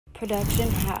production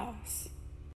house.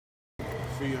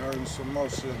 Feet hurting some more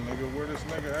shit, nigga. Where this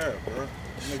nigga at, bro?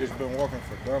 This nigga's been walking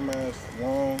for dumbass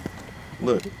long.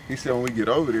 Look, he said when we get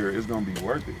over there, it's gonna be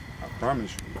worth it. I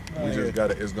promise you. We just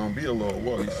gotta. It's gonna be a little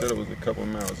walk. He said it was a couple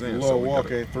miles in. A little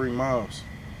walk at 3 miles.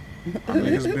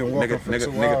 Niggas been walking for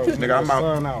 2 hours.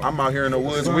 Nigga, I'm out here in the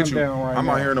woods with you. I'm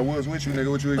out here in the woods with you, nigga.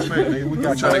 What you expect? Nigga, we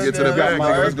trying to get to the bag,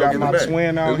 nigga. Let's go get the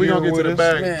bag. We gonna get to the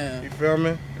bag. You feel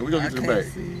me? And we gonna get to the bag.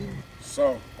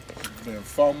 So, it's been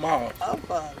 4 miles.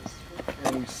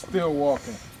 And we still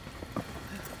walking.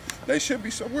 They should be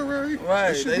somewhere right here.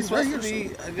 Right, they supposed to be,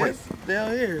 I guess,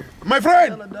 down here. My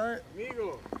friend!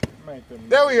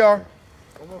 There we are.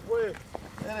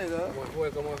 There they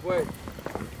go.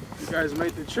 You guys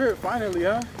made the trip finally,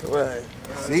 huh? Right.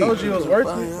 I told you it was worth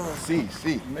it.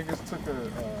 See. Niggas took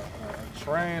a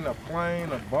train, a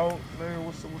plane, a boat. Nigga,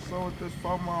 what's up with this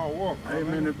 4-mile walk? Hey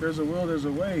man, if there's a will, there's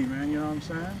a way, man. You know what I'm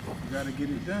saying? You gotta get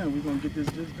it done. We're gonna get this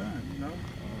just done, you know?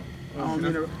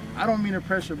 I don't mean to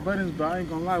press your buttons, but I ain't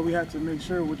gonna lie, we had to make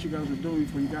sure what you guys were doing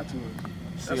before you got to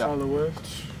us. That's all it was.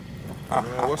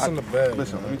 What's in the bag?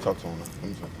 Listen, let me talk to him.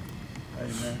 Hey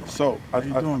man. So, how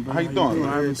you doing, bro? How you doing?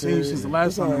 I haven't seen you since the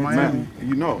last time in Miami. Man,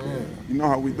 you know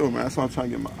how we do, man. That's what I'm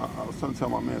trying to get. I was trying to tell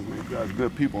my man, you guys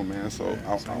good people, man. So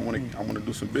I want to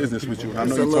do some business with you. And I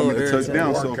know you told me to touch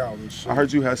down. So I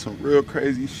heard you had some real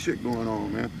crazy shit going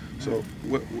on, man. So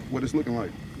what it's looking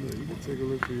like? Yeah, you can take a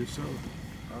look for yourself.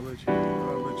 I'll let you do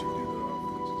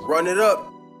the Run it up.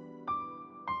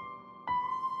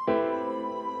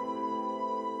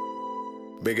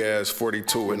 Big ass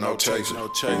 42 with no chaser. I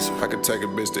could take a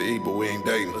bitch to eat, but we ain't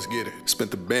dating. Let's get it.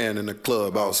 Spent the band in the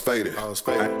club, I was faded.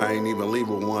 I ain't even leave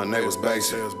with one, they was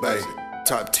basic.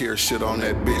 Top tier shit on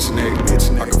that bitch neck.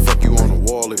 I can fuck you on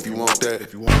the wall if you want that.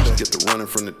 Get the running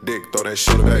from the dick, throw that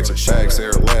shit back. Bags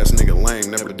there, last nigga lame,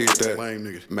 never did that.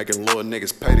 Making little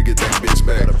niggas pay to get that bitch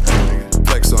back.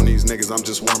 Flex on these niggas, I'm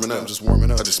just warming up.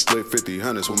 I just split 50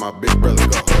 hundreds with my big brother.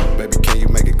 Baby, can you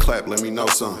make it clap? Let me know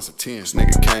something. This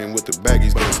nigga came with the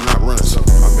baggies, but it's not running.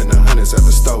 I'm in the hundreds at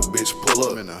the stove, bitch, pull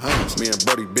up. Me and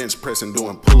Brody bench pressing,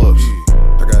 doing pull-ups.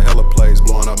 I got hella plays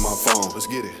blowing up my phone. Let's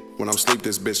get it. When I'm sleep,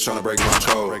 this bitch tryna break my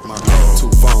code. 2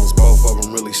 phones, both of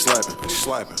them really slapping.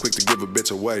 Quick to give a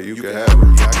bitch away, you can have her.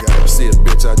 Yeah, I got her. See a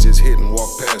bitch I just hit and walk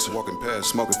past her.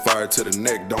 Smoking fire to the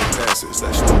neck, don't pass it.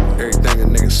 Everything a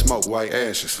nigga smoke, white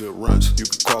ashes. Good runs. You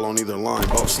can call on either line,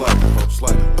 both slapping.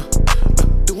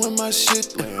 Doing my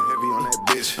shit, laying heavy on that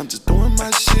bitch. I'm just doing my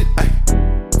shit.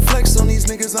 Flex on these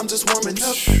niggas, I'm just warming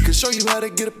up. Can show you how to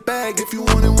get a bag if you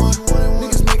wanted one.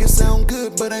 Niggas make it sound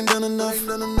good, but ain't done enough.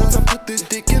 Once I put this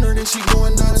dick in her, then she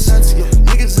going out of nuts.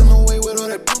 Niggas in the way with all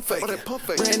that pump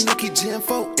fake. Brand Nikki Gen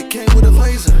 4, it came with a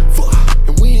laser.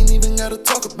 And we ain't even gotta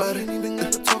talk about it.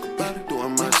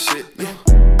 Doing my shit.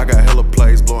 I got hella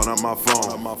plays blowing up my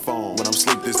phone. When I'm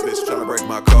sleep, this bitch tryna break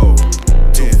my code.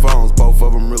 2 phones, both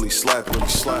of them really slapping.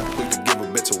 Quick to give a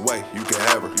bitch away, you can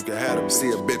have her. See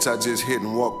a bitch I just hit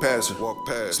and walk past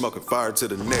her. Smoking fire to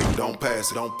the neck, don't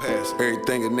pass it.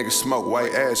 Everything a nigga smoke,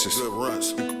 white ashes. Good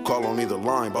runs. You can call on either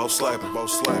line, both slapping. Yeah,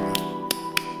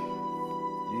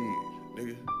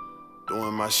 nigga,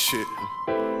 doing my shit.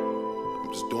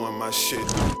 I'm just doing my shit.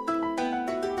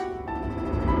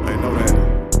 I know that.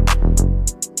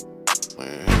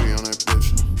 Man, heavy on that bitch.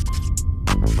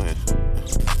 Man.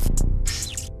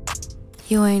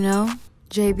 You ain't know?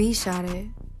 JB shot it.